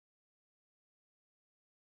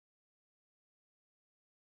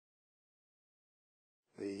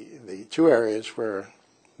The two areas were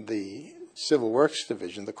the Civil Works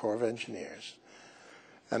Division, the Corps of Engineers,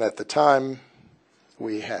 and at the time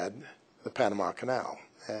we had the Panama Canal,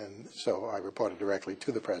 and so I reported directly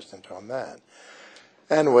to the President on that,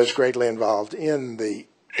 and was greatly involved in the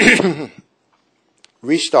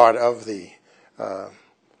restart of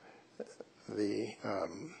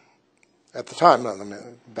at the time, let me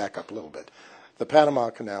back up a little bit, the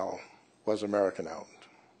Panama Canal was American-owned.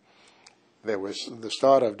 There was the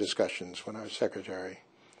start of discussions when I was Secretary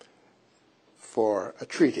for a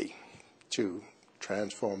treaty to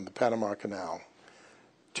transform the Panama Canal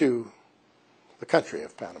to the country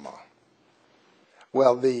of Panama.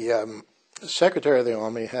 Well, the Secretary of the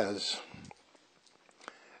Army has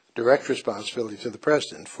direct responsibility to the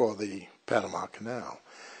President for the Panama Canal.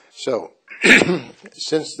 So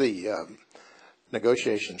since the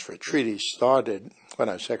negotiations for a treaty started when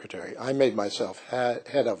I was Secretary, I made myself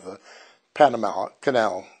head of the Panama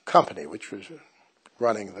Canal Company, which was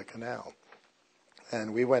running the canal.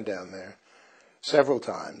 And we went down there several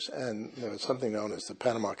times, and there was something known as the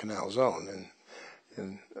Panama Canal Zone. And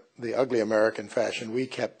in the ugly American fashion, we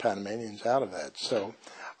kept Panamanians out of that. So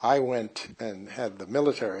I went and had the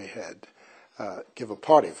military head give a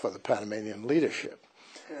party for the Panamanian leadership.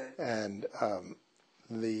 Good. And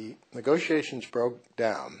the negotiations broke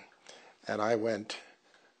down, and I went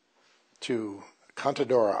to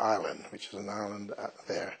Contadora Island, which is an island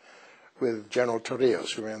there, with General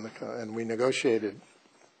Torrijos, who ran and we negotiated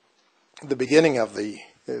the beginning of the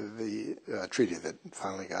treaty that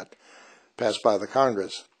finally got passed by the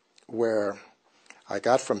Congress, where I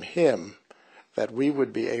got from him that we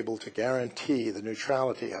would be able to guarantee the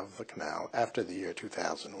neutrality of the canal after the year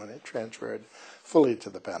 2000, when it transferred fully to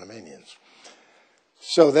the Panamanians.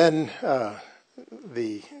 So then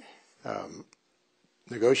the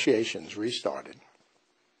negotiations restarted,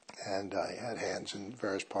 and I had hands in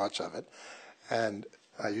various parts of it. And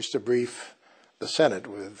I used to brief the Senate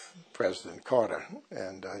with President Carter,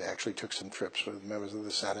 and I actually took some trips with members of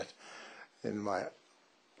the Senate in my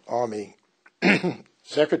Army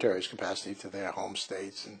Secretary's capacity to their home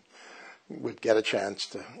states, and would get a chance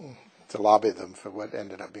to lobby them for what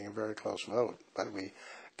ended up being a very close vote. But we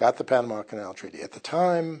got the Panama Canal Treaty. At the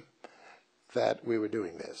time that we were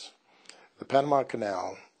doing this, the Panama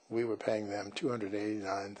Canal, we were paying them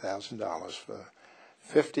 $289,000 for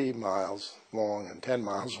 50 miles long and 10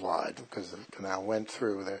 miles wide, because the canal went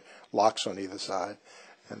through. There are locks on either side,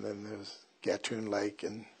 and then there's Gatun Lake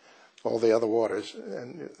and all the other waters,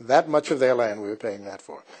 and that much of their land we were paying that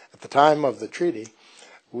for. At the time of the treaty,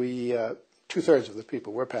 we two-thirds of the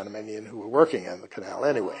people were Panamanian who were working in the canal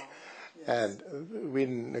anyway. Yes. And we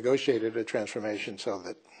negotiated a transformation so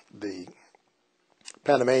that the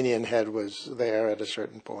Panamanian head was there at a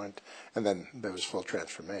certain point, and then there was full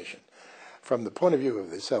transformation. From the point of view of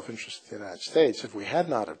the self-interest of the United States, if we had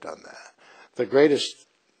not have done that, the greatest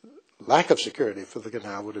lack of security for the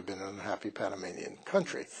canal would have been an unhappy Panamanian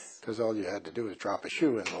country, because all you had to do was drop a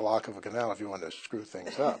shoe in the lock of a canal if you wanted to screw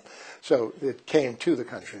things up. So it came to the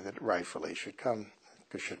country that it rightfully should come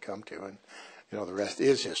to, and the rest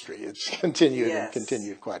is history. It's continued. Yes. And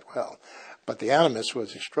continued quite well. But the animus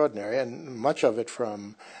was extraordinary, and much of it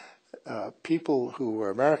from people who were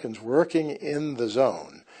Americans working in the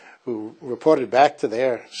zone, who reported back to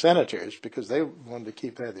their senators because they wanted to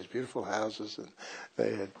keep these beautiful houses, and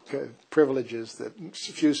they had privileges that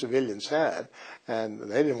few civilians had, and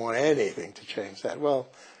they didn't want anything to change that. Well,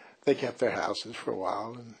 they kept their houses for a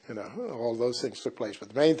while, and all those things took place. But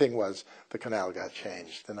the main thing was the canal got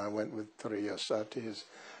changed, and I went with Torrijos to his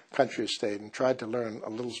country estate and tried to learn a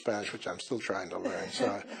little Spanish, which I'm still trying to learn.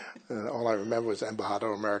 So all I remember was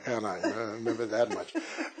Embajada Americana. I remember that much.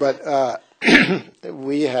 But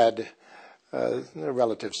we had a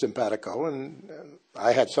relative simpatico, and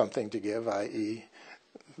I had something to give, i.e.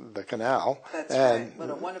 the canal. That's and right. What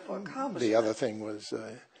a wonderful accomplishment. The other thing was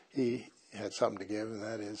he had something to give, and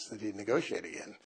that is that he'd negotiate again.